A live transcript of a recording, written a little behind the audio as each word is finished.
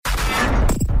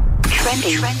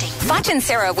Foch and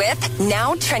Sarah with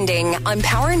Now Trending on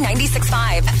Power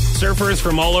 96.5. Surfers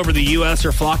from all over the U.S.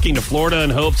 are flocking to Florida in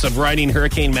hopes of riding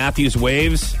Hurricane Matthew's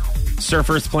waves.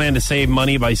 Surfers plan to save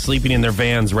money by sleeping in their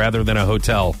vans rather than a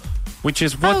hotel, which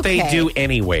is what they do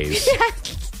anyways.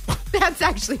 That's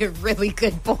actually a really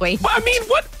good point. I mean,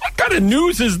 what kind of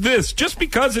news is this? Just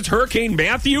because it's Hurricane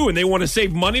Matthew and they want to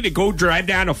save money to go drive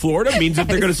down to Florida means that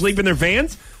they're going to sleep in their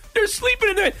vans? They're sleeping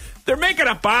in their... They're making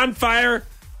a bonfire.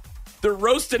 They're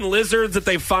roasting lizards that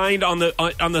they find on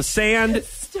the sand.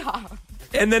 Stop.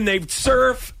 And then they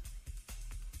surf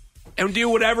and do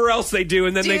whatever else they do,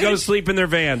 and then they go to sleep in their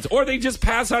vans. Or they just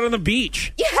pass out on the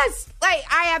beach. Yes. Like,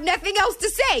 I have nothing else to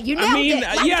say. You nailed it.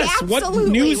 Like, yes. absolutely.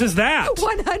 What news is that?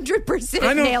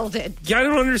 100% nailed it. I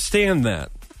don't understand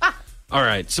that. All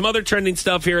right. Some other trending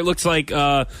stuff here. It looks like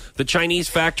the Chinese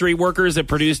factory workers that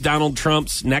produce Donald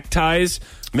Trump's neckties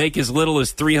make as little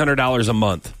as $300 a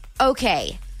month.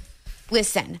 Okay.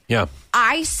 Listen. Yeah.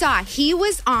 I saw he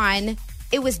was on,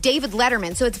 it was David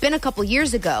Letterman. So it's been a couple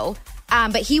years ago.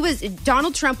 But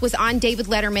Donald Trump was on David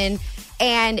Letterman,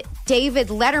 and David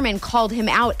Letterman called him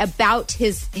out about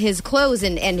his clothes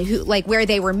and who, like, where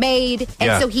they were made.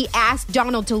 And so he asked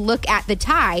Donald to look at the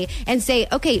tie and say,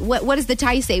 okay, what does the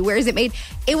tie say? Where is it made?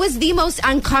 It was the most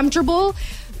uncomfortable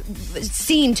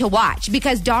scene to watch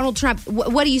because Donald Trump,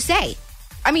 what do you say?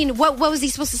 I mean, what was he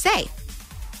supposed to say?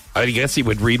 I guess he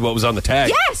would read what was on the tag.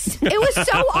 Yes, it was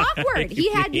so awkward.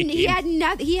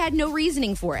 He had no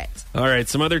reasoning for it. All right,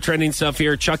 some other trending stuff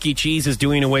here. Chuck E. Cheese is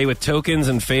doing away with tokens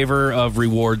in favor of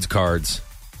rewards cards.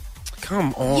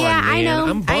 Come on, man. I know.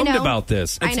 I'm bummed about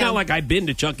this. It's not like I've been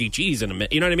to Chuck E. Cheese in a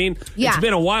minute. You know what I mean? Yeah. It's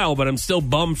been a while, but I'm still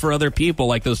bummed for other people.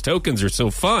 Like, those tokens are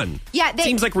so fun. Yeah,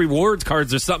 seems like rewards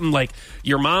cards are something like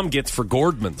your mom gets for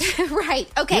Gordman's. Right.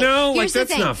 Okay. You know, here's like, that's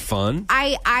the thing. not fun.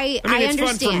 I it's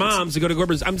understand. fun for moms to go to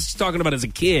Gordman's. I'm just talking about as a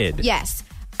kid. Yes.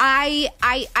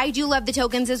 I do love the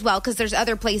tokens as well because there's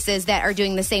other places that are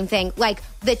doing the same thing. Like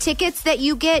the tickets that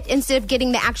you get, instead of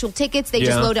getting the actual tickets, they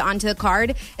just load it onto the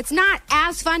card. It's not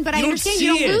as fun, but I understand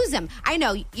you don't lose them. I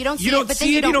know you don't see it, but then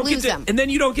you don't lose them. And then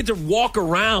you don't get to walk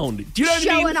around. Do you know what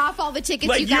I mean? Showing off all the tickets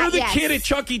like, you got. You're the kid at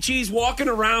Chuck E. Cheese walking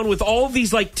around with all of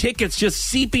these like tickets just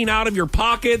seeping out of your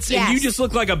pockets, and you just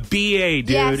look like a BA, dude.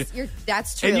 Yes,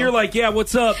 that's true. And you're like, yeah,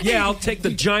 what's up? Yeah, I'll take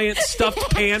the giant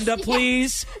stuffed panda,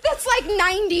 please. That's like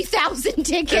 90,000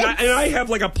 tickets. And I have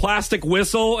like a plastic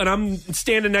whistle, and I'm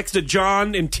standing next to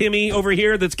John and Timmy over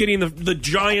here that's getting the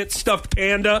giant stuffed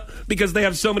panda because they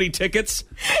have so many tickets.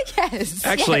 Yes.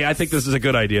 Actually, I think this is a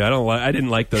good idea. I didn't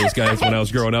like those guys when I was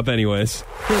growing up anyways.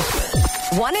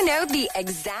 Want to know the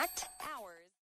exact